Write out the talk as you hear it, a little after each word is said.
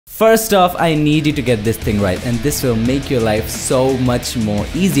First off, I need you to get this thing right, and this will make your life so much more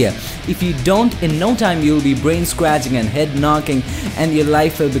easier. If you don't, in no time you'll be brain scratching and head knocking, and your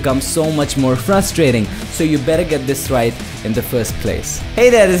life will become so much more frustrating. So you better get this right in the first place. Hey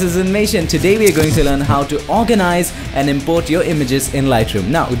there, this is Unmesh. Today we are going to learn how to organize and import your images in Lightroom.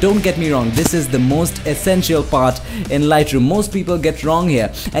 Now, don't get me wrong, this is the most essential part in Lightroom. Most people get wrong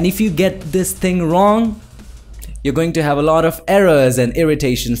here, and if you get this thing wrong, you're going to have a lot of errors and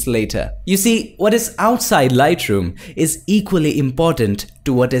irritations later. You see, what is outside Lightroom is equally important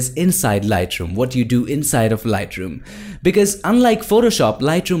to what is inside Lightroom, what you do inside of Lightroom. Because unlike Photoshop,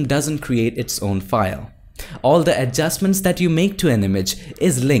 Lightroom doesn't create its own file. All the adjustments that you make to an image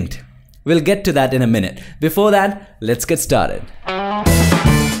is linked. We'll get to that in a minute. Before that, let's get started.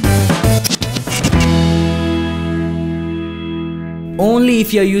 Only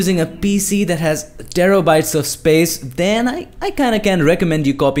if you're using a PC that has terabytes of space, then I kinda can recommend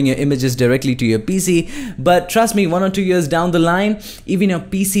you copying your images directly to your PC. But trust me, 1 or 2 years down the line, even your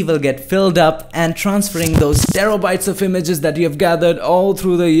PC will get filled up, and transferring those terabytes of images that you have gathered all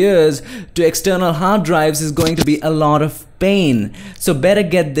through the years to external hard drives is going to be a lot of pain. So better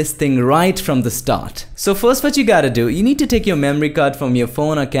get this thing right from the start. So first, what you gotta do, you need to take your memory card from your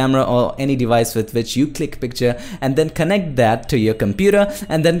phone or camera or any device with which you click picture, and then connect that to your computer,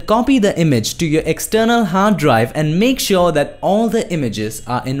 and then copy the image to your external hard drive and make sure that all the images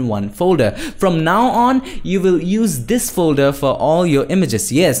are in one folder. From now on, you will use this folder for all your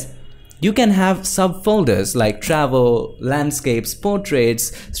images. Yes, you can have subfolders like travel, landscapes,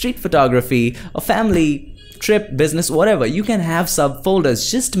 portraits, street photography, or family, trip, business, whatever. You can have subfolders.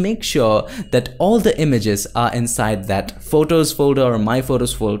 Just make sure that all the images are inside that photos folder or my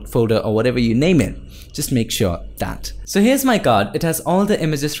photos folder or whatever you name it. Just make sure that. So here's my card. It has all the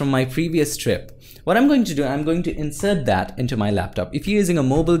images from my previous trip. What I'm going to do, I'm going to insert that into my laptop. If you're using a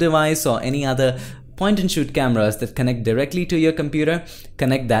mobile device or any other point and shoot cameras that connect directly to your computer,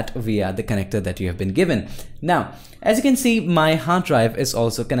 connect that via the connector that you have been given. Now, as you can see, my hard drive is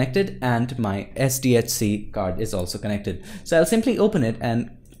also connected and my SDHC card is also connected. So I'll simply open it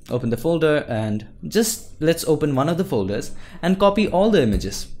and open the folder, and just let's open one of the folders and copy all the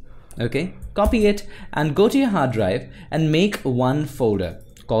images. Okay, copy it and go to your hard drive and make one folder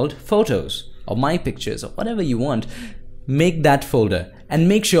called photos or my pictures or whatever you want. Make that folder and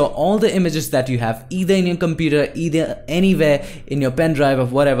make sure all the images that you have either in your computer, either anywhere in your pen drive or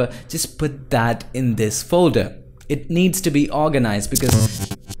whatever, just put that in this folder. It needs to be organized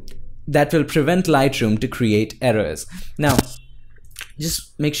because that will prevent Lightroom to create errors. Now,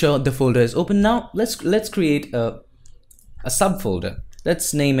 just make sure the folder is open. Now, let's create a subfolder.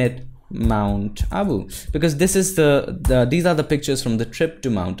 Let's name it Mount Abu, because this is these are the pictures from the trip to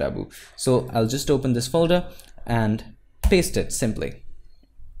Mount Abu. So I'll just open this folder and paste it simply.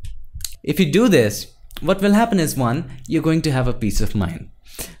 If you do this, what will happen is, one, you're going to have a peace of mind.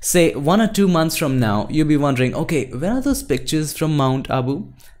 Say 1 or 2 months from now, you'll be wondering, okay, where are those pictures from Mount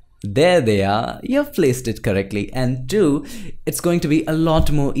Abu? There they are. You've placed it correctly. And 2, it's going to be a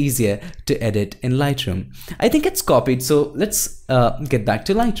lot more easier to edit in Lightroom. I think it's copied, so let's get back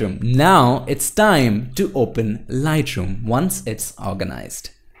to Lightroom. Now it's time to open Lightroom once it's organized.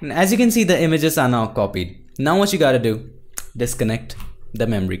 And as you can see, the images are now copied. Now what you gotta do, disconnect the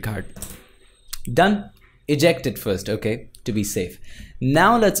memory card. Done. Eject it first, okay, to be safe.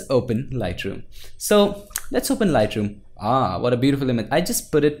 Now let's open Lightroom. So let's open Lightroom. Ah, what a beautiful image. I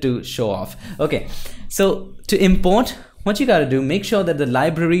just put it to show off. Okay, so to import, what you gotta do, make sure that the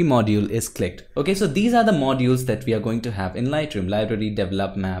library module is clicked. Okay, so these are the modules that we are going to have in Lightroom: library,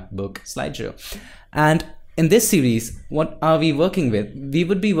 develop, map, book, slideshow. And in this series, what are we working with? We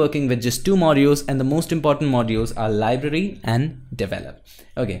would be working with just 2 modules, and the most important modules are library and develop.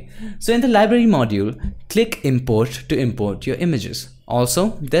 Okay, so in the library module, click import to import your images.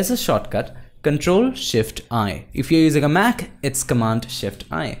 Also, there's a shortcut, Control-Shift-I. If you're using a Mac, it's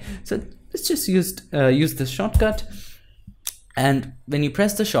Command-Shift-I. So let's just use this shortcut. And when you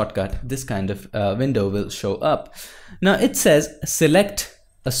press the shortcut, this kind of window will show up. Now it says select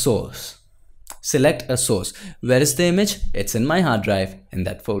a source. Select a source. Where is the image? It's in my hard drive in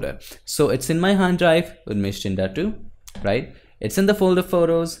that folder. So it's in my hard drive with Unmesh 2, right? It's in the folder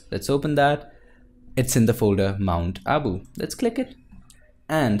photos. Let's open that. It's in the folder Mount Abu. Let's click it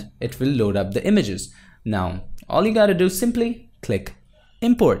and it will load up the images. Now, all you gotta do is simply click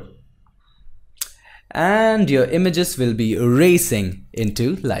import. And your images will be racing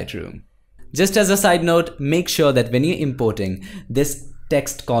into Lightroom. Just as a side note, make sure that when you're importing, this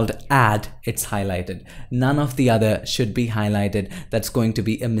text called add, it's highlighted. None of the other should be highlighted. That's going to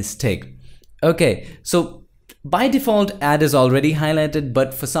be a mistake. Okay, so By default, add is already highlighted,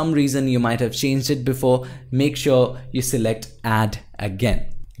 but for some reason you might have changed it before. Make sure you select add again.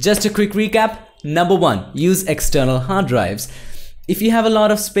 Just a quick recap. Number 1, use external hard drives. If you have a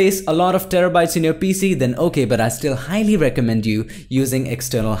lot of space, a lot of terabytes in your PC, then okay, but I still highly recommend you using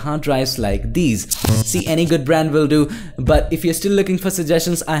external hard drives like these. See, any good brand will do, but if you're still looking for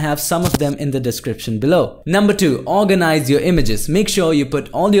suggestions, I have some of them in the description below. Number 2, organize your images. Make sure you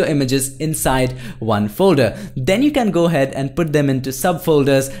put all your images inside one folder. Then you can go ahead and put them into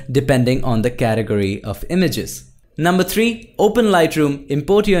subfolders depending on the category of images. Number 3, open Lightroom,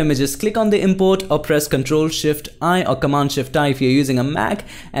 import your images, click on the import or press Ctrl+Shift+I or Command+Shift+I if you're using a Mac,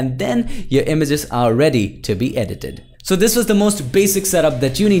 and then your images are ready to be edited. So this was the most basic setup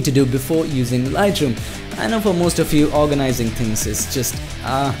that you need to do before using Lightroom. I know for most of you, organizing things is just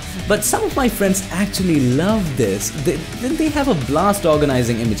but some of my friends actually love this. They have a blast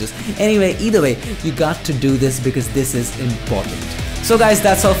organizing images. Anyway, either way, you got to do this because this is important. So guys,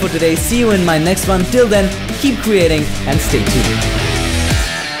 that's all for today. See you in my next one. Till then, keep creating and stay tuned.